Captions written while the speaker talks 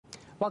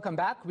Welcome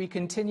back. We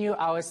continue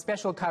our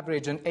special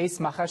coverage on Ace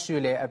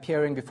Magashule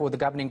appearing before the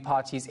governing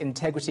party's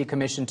Integrity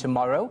Commission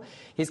tomorrow.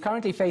 He's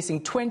currently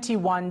facing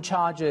 21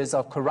 charges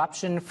of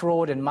corruption,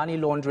 fraud and money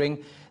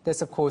laundering.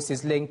 This, of course,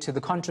 is linked to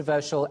the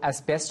controversial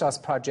asbestos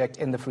project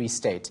in the Free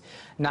State.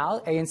 Now,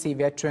 ANC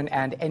veteran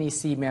and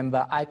NEC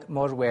member Ike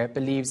Moroe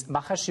believes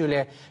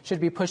Magashule should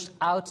be pushed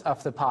out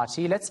of the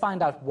party. Let's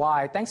find out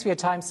why. Thanks for your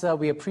time, sir.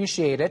 We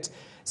appreciate it.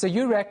 So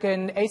you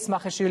reckon Ace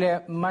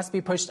Magashule must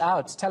be pushed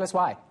out. Tell us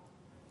why.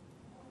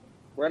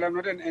 Well, I'm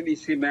not an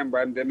NEC member.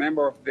 I'm the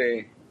member of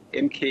the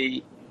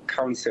MK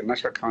Council,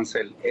 National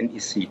Council,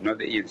 NEC, not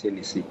the ANC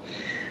NEC.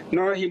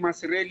 No, he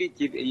must really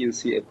give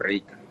ANC a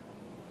break.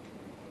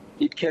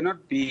 It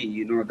cannot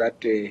be, that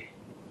he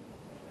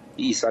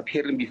is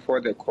appearing before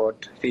the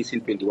court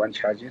facing 21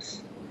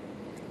 charges.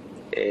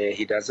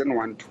 He doesn't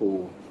want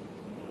to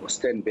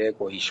stand back,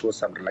 or he shows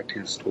some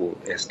reluctance to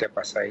step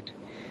aside.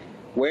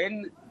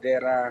 When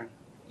there are,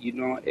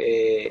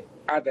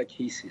 other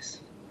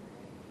cases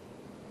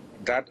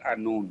that are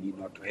known,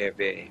 to have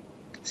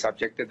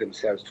subjected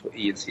themselves to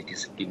ANC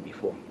discipline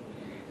before.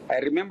 I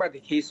remember the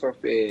case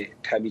of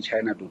Tami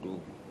China Dudu,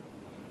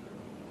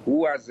 who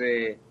was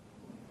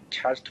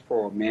charged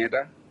for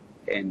murder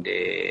and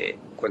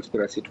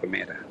conspiracy to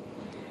murder.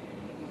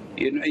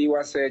 He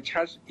was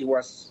charged. He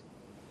was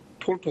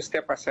told to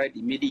step aside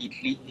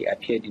immediately. He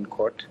appeared in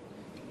court.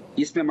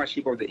 His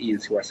membership of the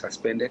ANC was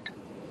suspended.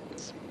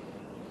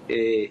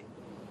 His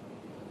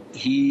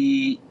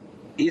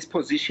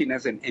position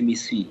as an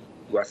MEC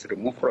was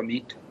removed from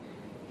it,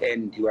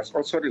 and he was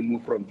also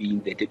removed from being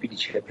the deputy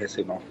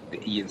chairperson of the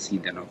ANC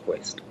in the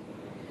Northwest.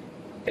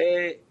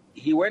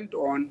 He went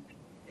on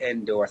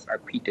and was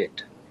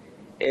acquitted,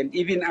 and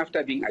even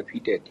after being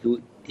acquitted,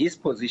 his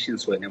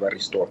positions were never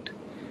restored.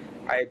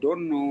 I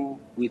don't know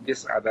with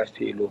this other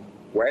fellow,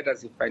 why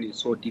does he find it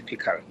so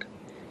difficult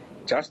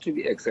just to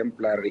be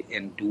exemplary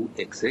and do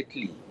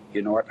exactly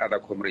what other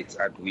comrades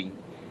are doing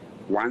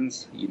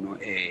once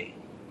they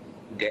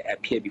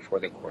appear before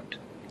the court,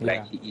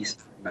 like he is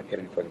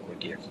appearing before the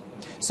court, yes.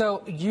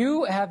 So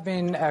you have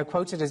been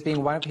quoted as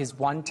being one of his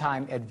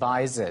one-time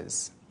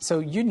advisors. So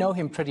you know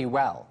him pretty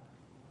well.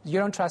 You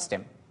don't trust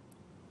him?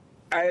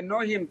 I know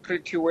him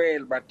pretty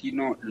well, but,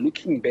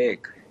 looking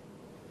back,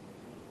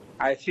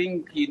 I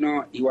think, he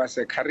was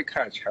a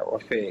caricature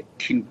of a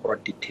tin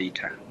pot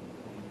dictator.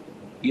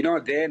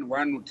 Then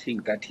one would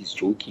think that he's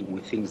joking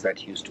with things that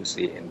he used to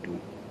say and do.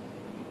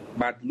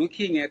 But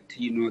looking at,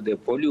 the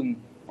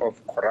volume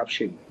of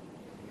corruption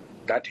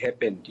that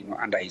happened,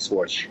 under his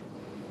watch,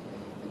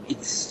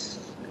 it's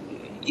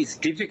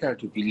difficult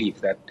to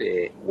believe that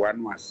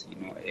one was,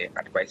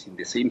 advising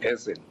the same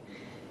person.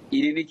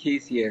 In any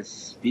case, he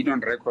has been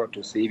on record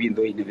to say, even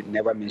though he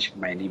never mentioned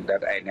my name,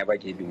 that I never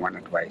gave him one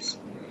advice.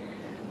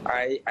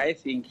 I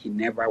think he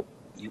never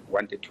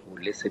wanted to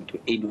listen to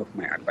any of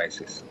my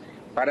advices.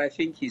 But I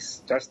think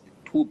he's just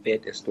too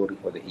bad a story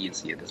for the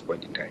ANC at this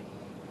point in time.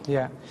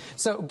 Yeah.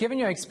 So given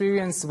your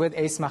experience with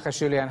Ace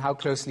Magashule and how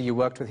closely you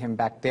worked with him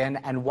back then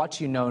and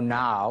what you know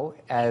now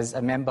as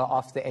a member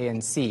of the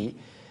ANC,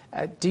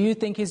 do you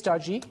think he's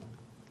dodgy?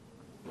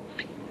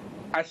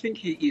 I think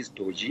he is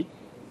dodgy.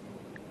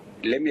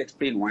 Let me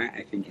explain why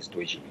I think he's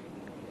dodgy.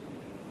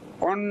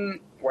 On,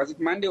 was it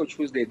Monday or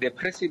Tuesday, the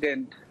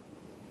president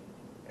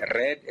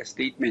read a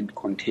statement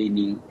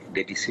containing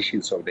the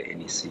decisions of the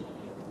NEC.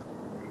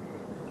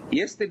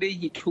 Yesterday,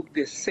 he took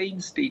the same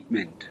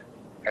statement,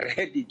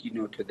 read it,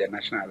 to the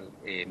national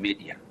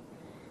media,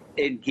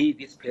 and gave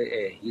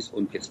his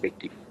own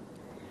perspective.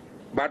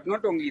 But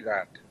not only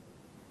that,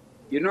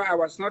 I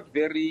was not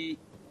very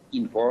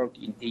involved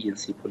in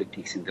ANC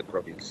politics in the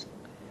province.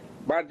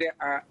 But there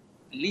are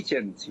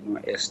legends,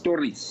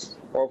 stories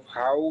of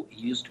how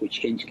he used to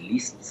change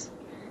lists,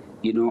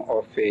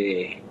 of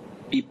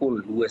people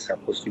who were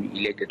supposed to be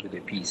elected to the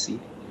PC.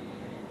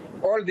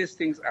 All these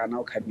things are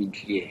now coming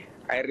clear.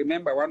 I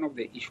remember one of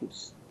the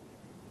issues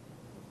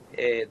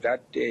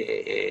that,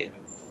 there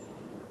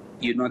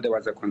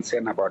was a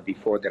concern about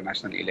before the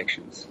national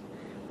elections,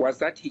 was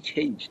that he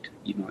changed,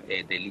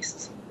 the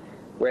lists.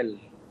 Well,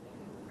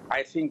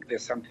 I think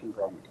there's something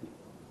wrong with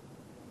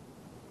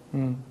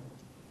him.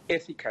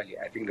 Ethically,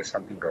 I think there's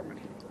something wrong with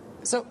him.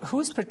 So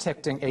who's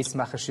protecting Ace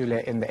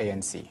Magashule in the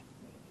ANC?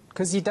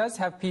 Because he does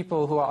have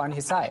people who are on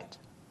his side.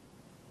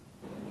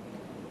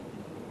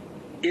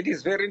 It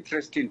is very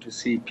interesting to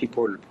see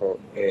people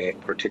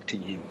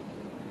protecting him.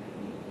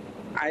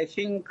 I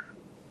think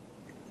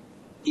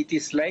it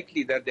is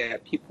likely that there are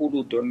people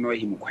who don't know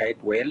him quite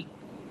well,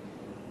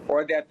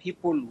 or there are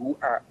people who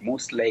are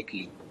most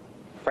likely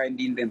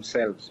finding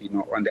themselves,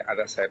 on the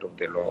other side of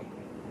the law.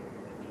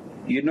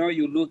 You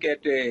look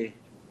at the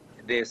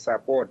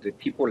support, the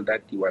people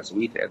that he was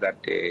with at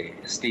that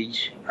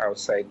stage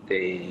outside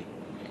the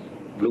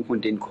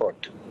Bloemfontein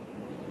court.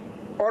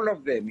 All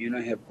of them,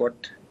 have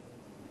got,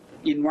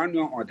 in one way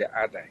or the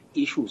other,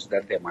 issues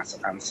that they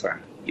must answer,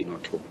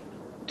 to.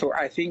 So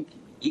I think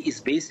he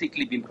is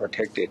basically being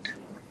protected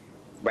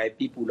by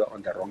people who are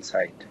on the wrong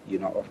side,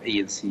 of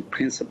ANC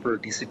principle,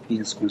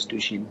 disciplines,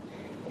 constitution,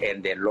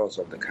 and the laws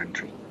of the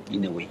country,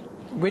 in a way.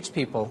 Which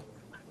people?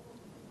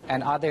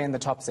 And are they in the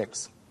top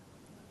 6?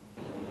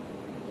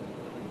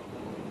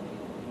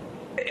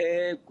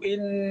 At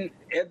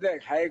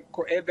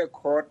the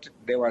court,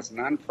 there was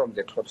none from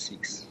the top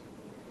 6.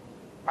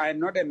 I'm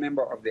not a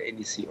member of the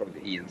NEC or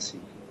the ANC,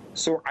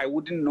 so I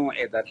wouldn't know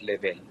at that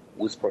level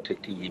who's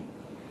protecting him.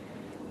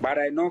 But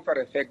I know for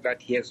a fact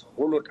that he has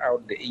hollowed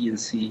out the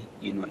ANC,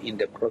 in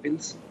the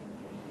province.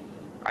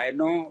 I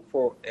know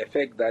for a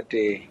fact that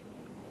the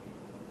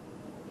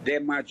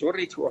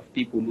majority of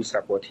people who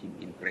support him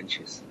in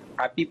branches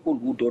are people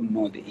who don't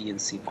know the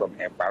ANC from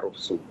a bar of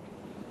soap,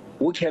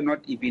 who cannot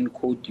even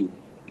quote you,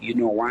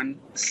 one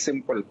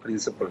simple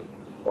principle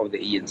of the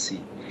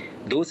ANC.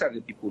 Those are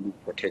the people who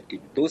protect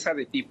him. Those are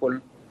the people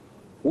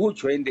who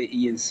joined the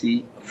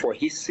ANC for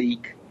his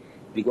sake,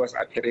 because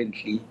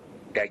apparently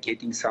they're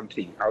getting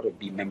something out of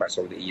being members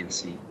of the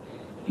ANC,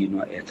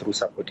 through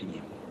supporting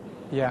him.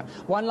 Yeah.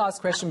 One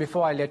last question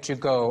before I let you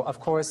go. Of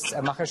course,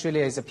 Magashule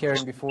is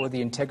appearing before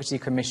the Integrity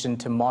Commission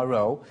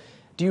tomorrow.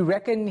 Do you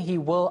reckon he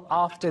will,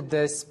 after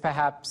this,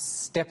 perhaps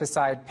step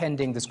aside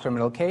pending this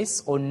criminal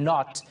case, or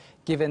not,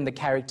 given the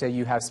character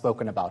you have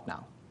spoken about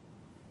now?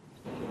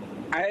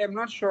 I am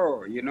not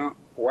sure,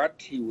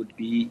 what he would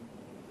be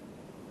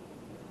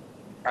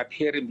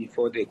appearing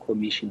before the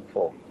commission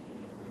for.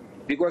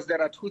 Because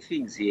there are two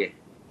things here,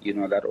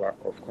 that are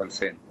of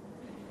concern.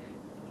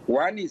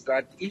 One is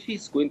that if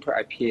he's going to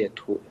appear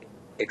to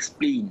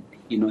explain,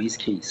 his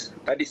case,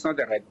 that is not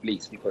the right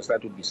place, because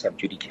that would be sub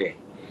judice.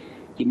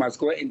 He must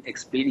go and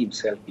explain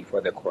himself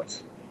before the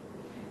courts.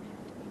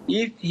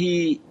 If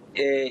he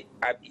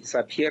is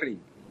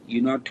appearing,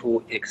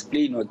 to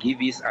explain or give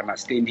his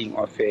understanding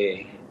of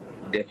the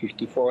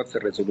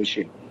 54th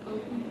resolution,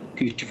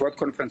 54th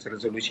conference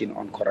resolution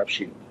on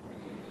corruption,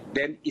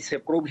 then it's a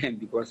problem,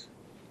 because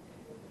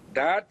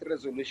that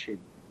resolution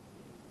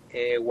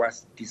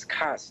was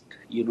discussed,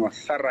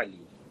 thoroughly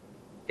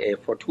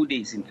for 2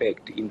 days, in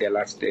fact, in the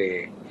last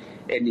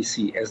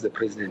NEC, as the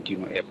president,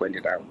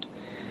 pointed out.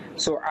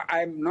 So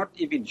I'm not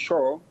even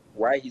sure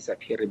why he's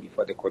appearing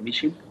before the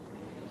commission.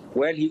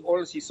 Well,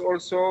 he's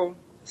also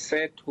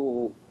said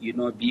to,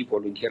 be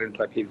volunteering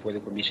to appear before the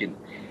commission.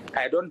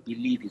 I don't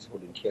believe he's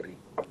volunteering.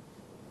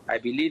 I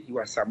believe he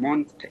was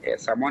summoned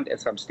at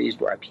some stage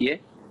to appear,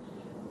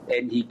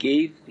 and he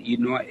gave,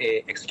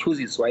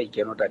 excuses why he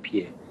cannot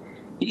appear.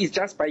 He is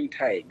just buying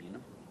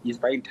time, He's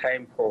buying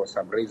time for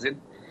some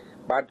reason.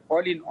 But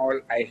all in all,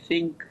 I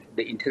think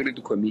the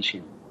Integrity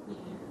Commission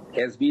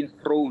has been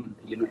thrown,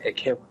 a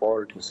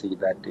curveball to say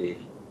that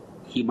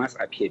he must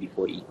appear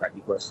before IPA,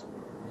 because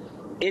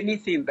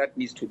anything that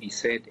needs to be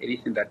said,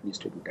 anything that needs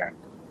to be done,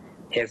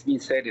 has been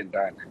said and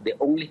done. The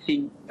only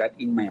thing that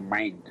in my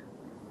mind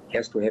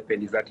has to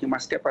happen is that he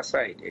must step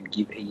aside and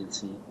give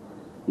ANC,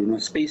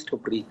 space to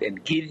breathe,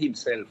 and give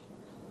himself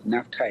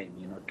enough time,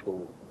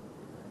 to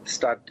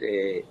start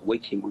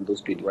working on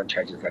those 21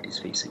 charges that he's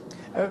facing.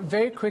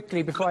 Very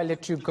quickly, before I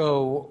let you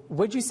go,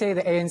 would you say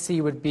the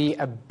ANC would be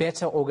a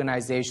better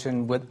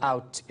organization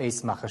without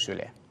Ace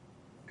Magashule?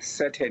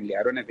 Certainly,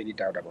 I don't have any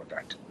doubt about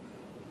that.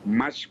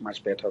 Much,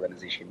 much better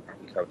organization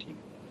without him.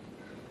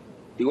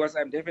 Because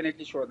I'm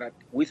definitely sure that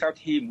without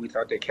him,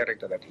 without the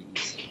character that he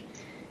is,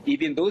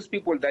 even those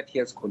people that he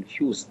has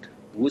confused,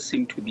 who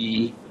seem to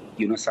be,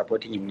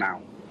 supporting him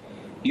now,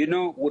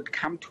 would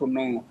come to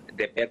know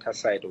the better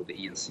side of the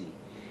ANC.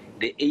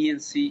 The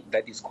ANC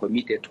that is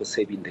committed to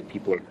saving the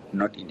people,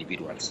 not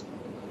individuals.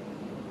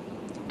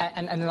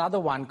 And another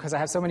one, because I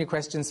have so many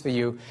questions for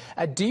you.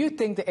 Do you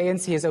think the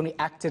ANC has only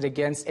acted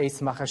against Ace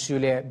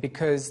Magashule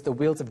because the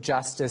wheels of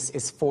justice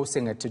is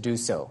forcing it to do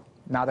so,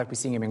 now that we're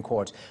seeing him in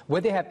court?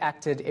 Would they have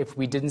acted if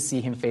we didn't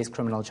see him face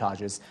criminal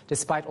charges,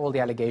 despite all the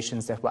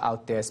allegations that were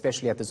out there,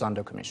 especially at the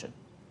Zondo Commission?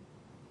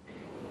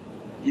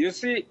 You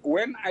see,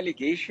 when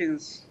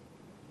allegations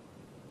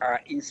are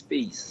in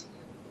space,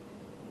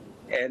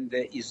 and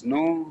there is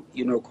no,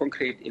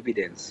 concrete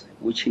evidence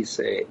which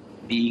is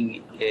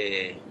being,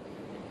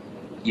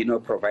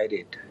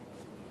 provided,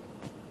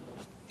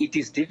 it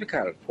is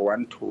difficult for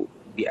one to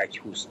be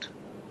accused.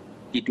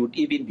 It would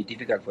even be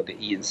difficult for the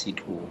ANC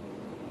to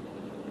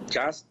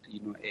just,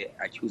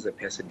 accuse a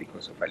person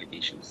because of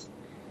allegations.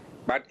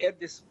 But at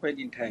this point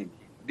in time,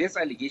 these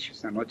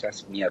allegations are not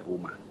just mere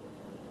rumor.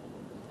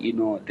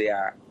 They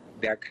are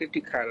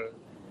critical.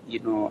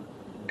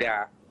 They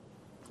are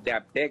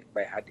backed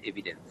by hard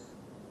evidence.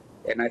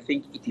 And I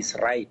think it is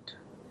right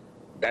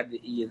that the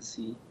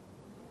ANC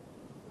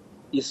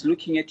is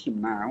looking at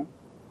him now,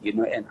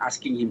 and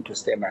asking him to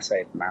stand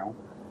aside now,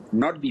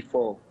 not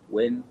before,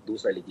 when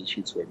those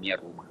allegations were mere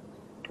rumor.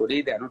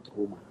 Today they are not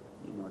rumor.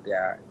 They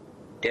are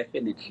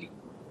definitely,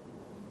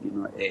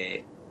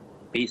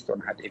 based on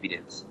hard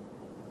evidence.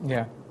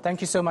 Yeah.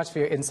 Thank you so much for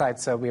your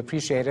insights, sir. We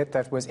appreciate it.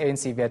 That was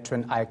ANC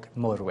veteran Ike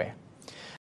Moroe.